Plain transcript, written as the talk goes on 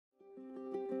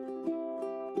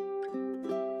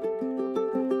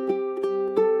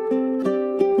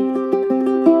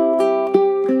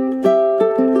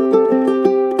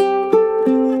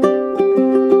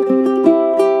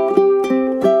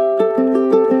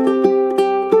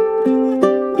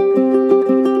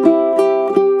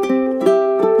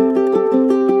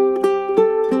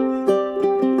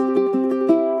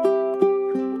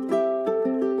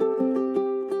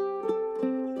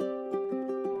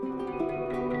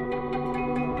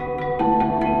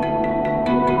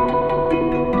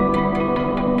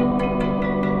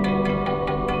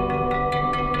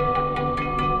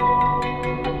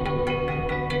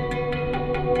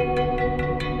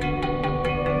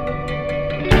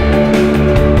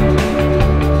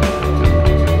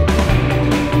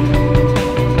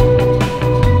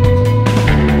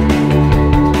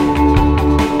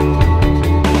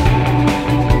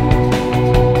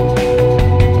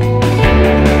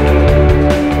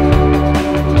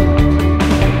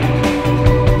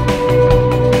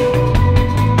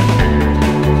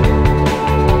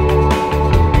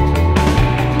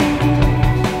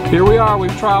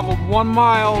we've traveled 1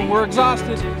 mile and we're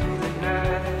exhausted.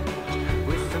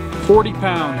 40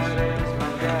 pounds.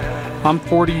 I'm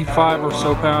 45 or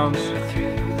so pounds.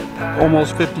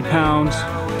 Almost 50 pounds.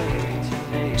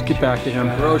 Let's get back to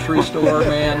him. Grocery store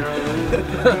man.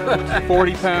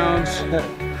 40 pounds.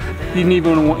 He didn't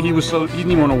even want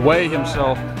to weigh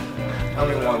himself. Tell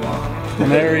me one more.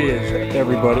 And there he is,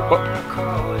 everybody.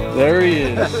 Oh, there he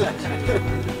is.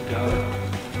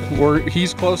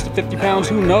 He's close to 50 pounds.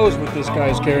 Who knows what this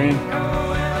guy's carrying?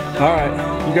 All right,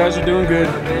 you guys are doing good.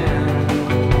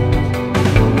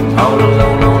 All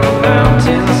alone on a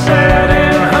mountainside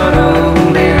and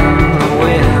huddled in the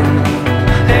wind,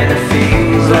 and it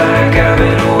feels like I've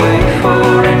been away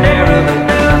for an era, but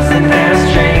nothing has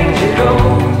changed at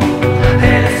all.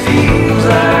 And it feels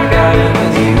like I've been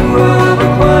with you, oh,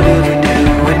 but what do we do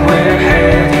and where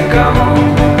have you gone?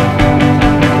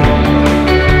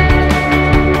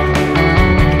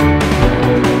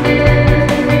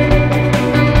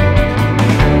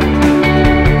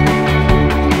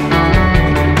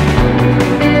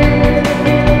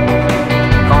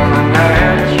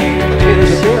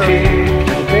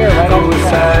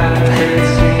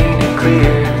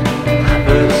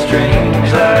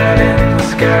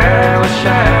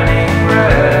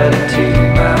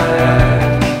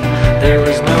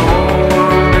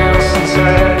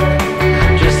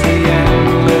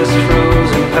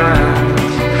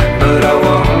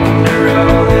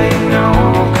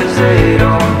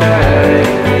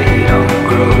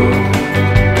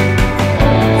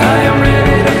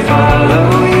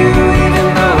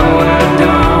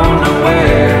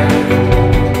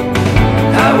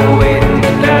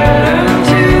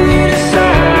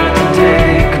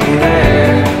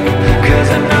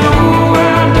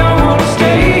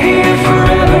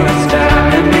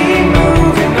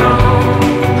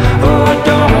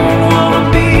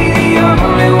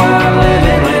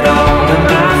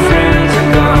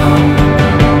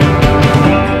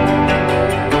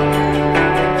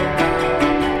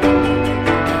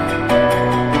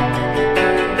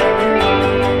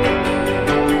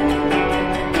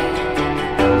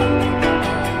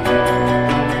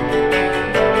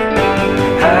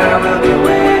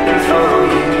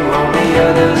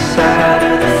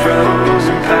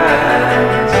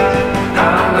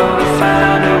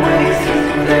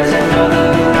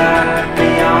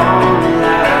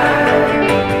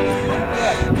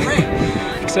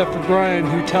 Except for Brian,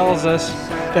 who tells us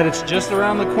that it's just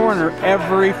around the corner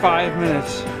every 5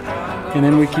 minutes. And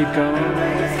then we keep going.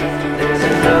 There's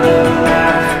another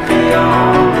life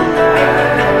beyond the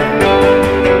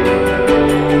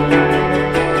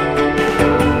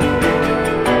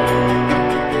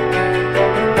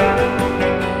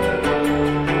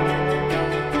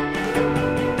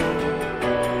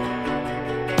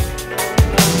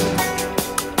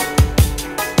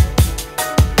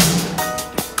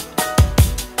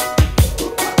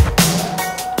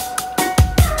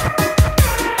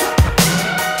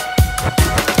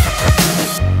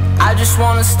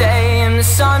wanna stay in the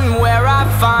sun where I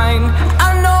find,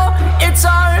 I know it's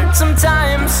hard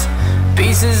sometimes,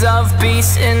 pieces of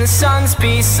peace in the sun's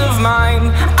peace of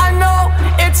mind. I know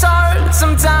it's hard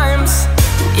sometimes.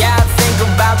 Yeah, I think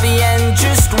about the end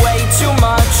just way too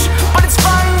much, but it's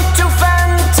fun to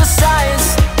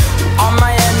fantasize on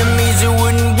my enemies who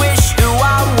wouldn't wish who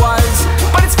I was,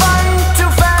 but it's fun to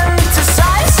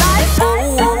fantasize.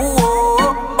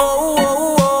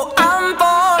 Oh, I'm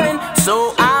falling,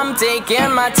 so I'm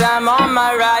taking my time on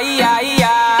my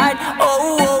ride.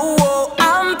 Oh,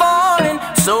 I'm falling,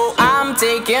 so I'm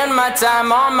taking my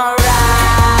time on my ride.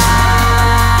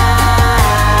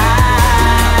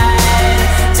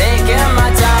 Taking my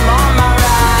time on my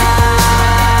ride.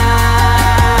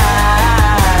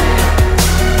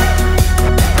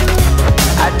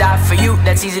 I die for you,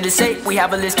 that's easy to say. We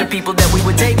have a list of people that we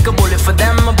would take. A bullet for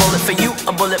them, a bullet for you,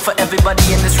 a bullet for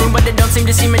everybody in this room, but they don't seem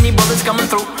to see many bullets coming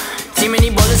through. See many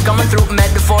bullets coming through.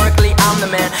 Metaphorically, I'm the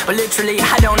man, but literally,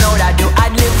 I don't know what I do.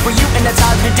 I'd live for you, and that's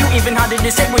hard to do. Even harder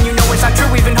to say when you know it's not true.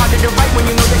 Even harder to write when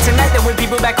you know that tonight there were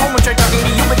people back home who tried talking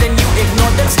to you, but then you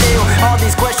ignored them still. All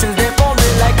these questions, they're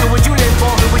falling like, who would you live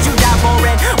for? Who would you die for?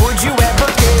 And would you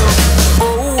ever kill?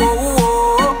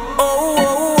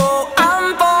 Oh,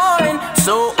 I'm falling,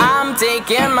 so I'm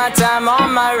taking my time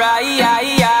on my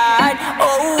ride.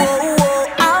 Oh,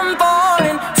 I'm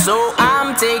falling, so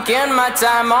I'm taking my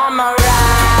time on my ride.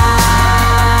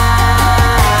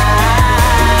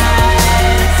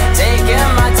 Taking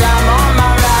my time on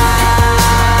my ride.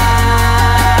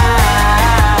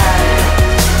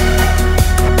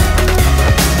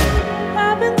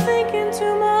 I've been thinking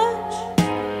too much.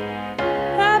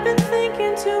 I've been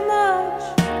thinking too much.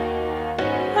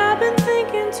 I've been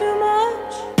thinking too much.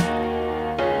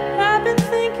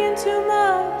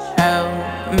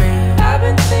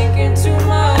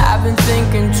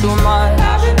 too much.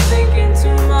 I've been thinking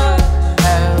too much.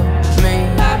 Help me.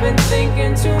 I've been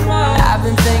thinking too much. I've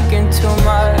been thinking too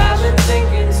much. I've been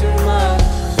thinking too much.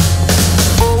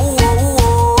 Oh, oh,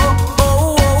 oh,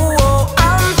 oh, oh, oh.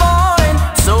 I'm falling,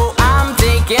 so I'm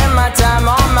taking my time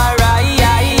on my ride.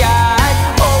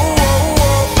 Oh, oh,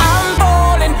 oh, I'm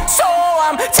falling, so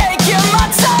I'm taking my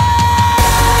time.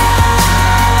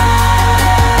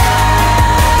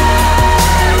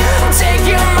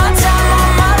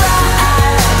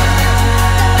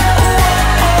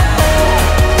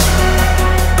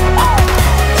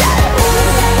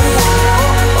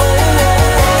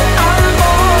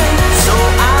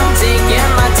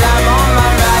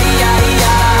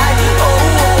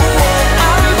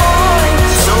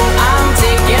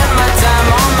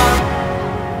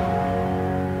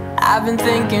 I've been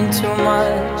thinking too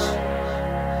much.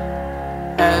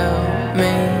 Help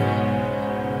me.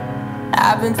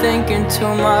 I've been thinking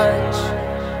too much.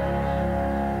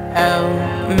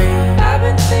 Help me. I've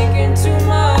been thinking too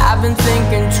much. I've been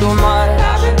thinking too much.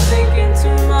 I've been thinking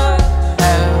too much.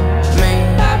 Help me.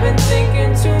 I've been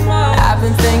thinking too much. I've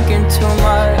been thinking too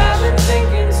much. I've been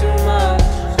thinking too much.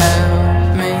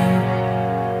 Help me.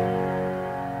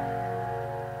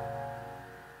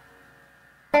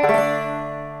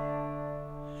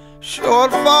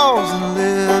 Shortfalls and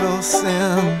little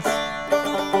sins,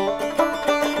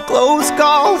 close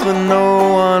calls when no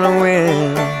one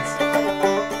wins.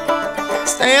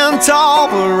 Stand tall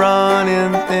but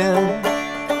running thin,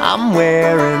 I'm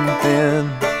wearing thin.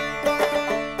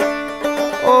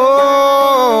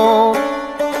 Oh,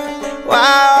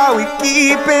 why are we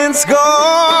keeping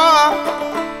score?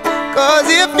 'Cause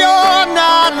if you're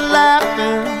not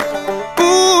laughing,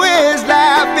 who is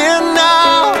laughing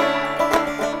now?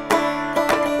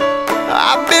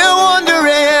 I've been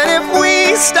wondering if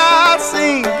we start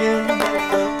sinking,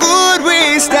 could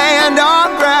we stand our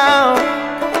ground?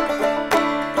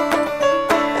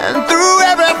 And through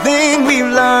everything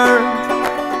we've learned,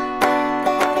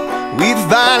 we've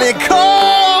finally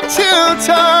come to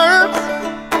terms.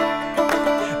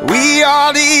 We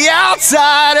are the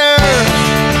outsiders.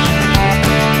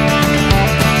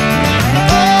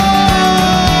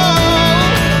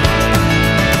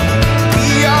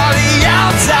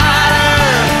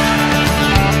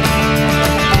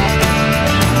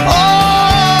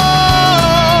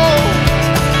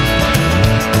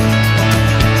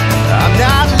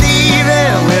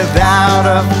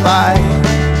 A fight.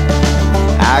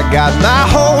 I got my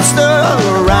holster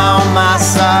around my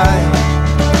side.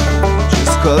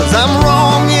 Just 'cause I'm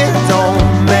wrong, it don't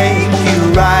make you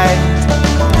right.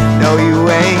 No, you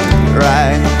ain't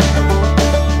right.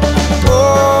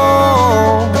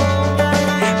 Oh,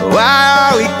 why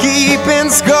are we keeping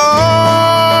score?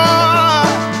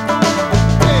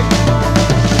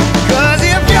 'Cause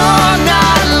if you're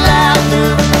not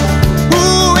laughing, who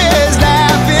is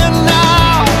laughing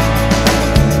now?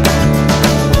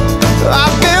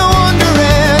 I've been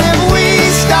wondering if we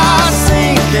start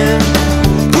sinking,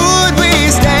 could we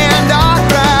stand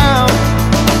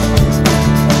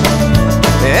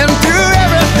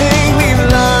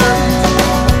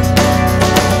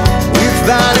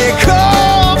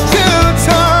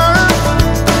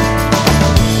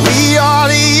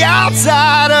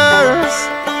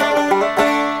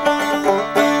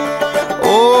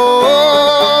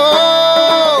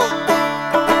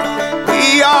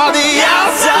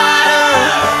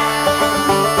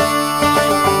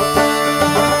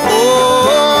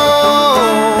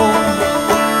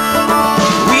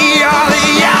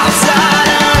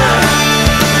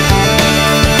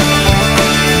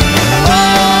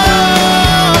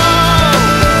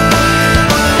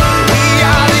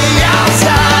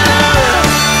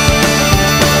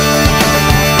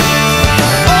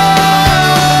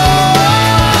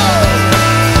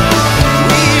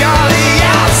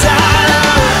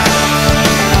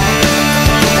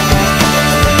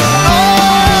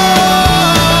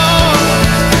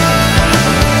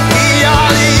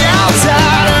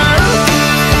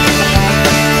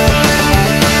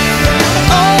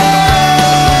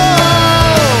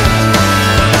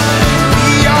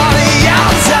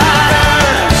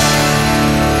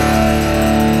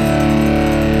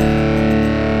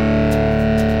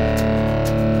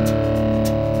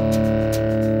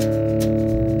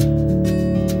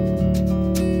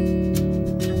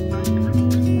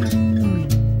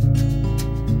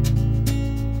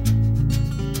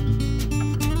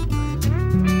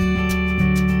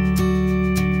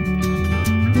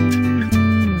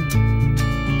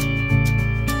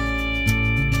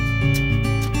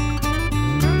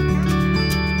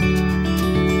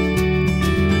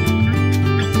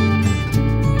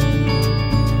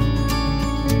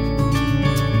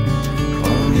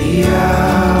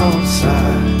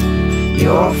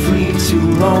to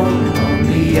roam on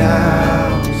the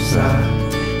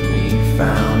outside. We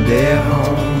found a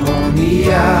home on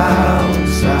the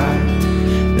outside.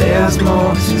 There's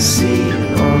more to see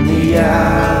on the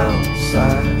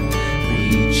outside.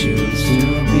 We choose to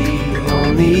be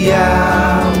on the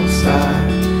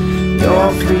outside.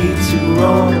 You're free to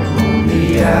roam on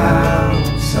the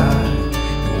outside.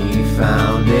 We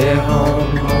found a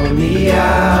home on the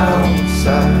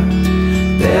outside.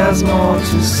 There's more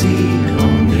to see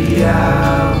on the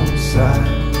outside.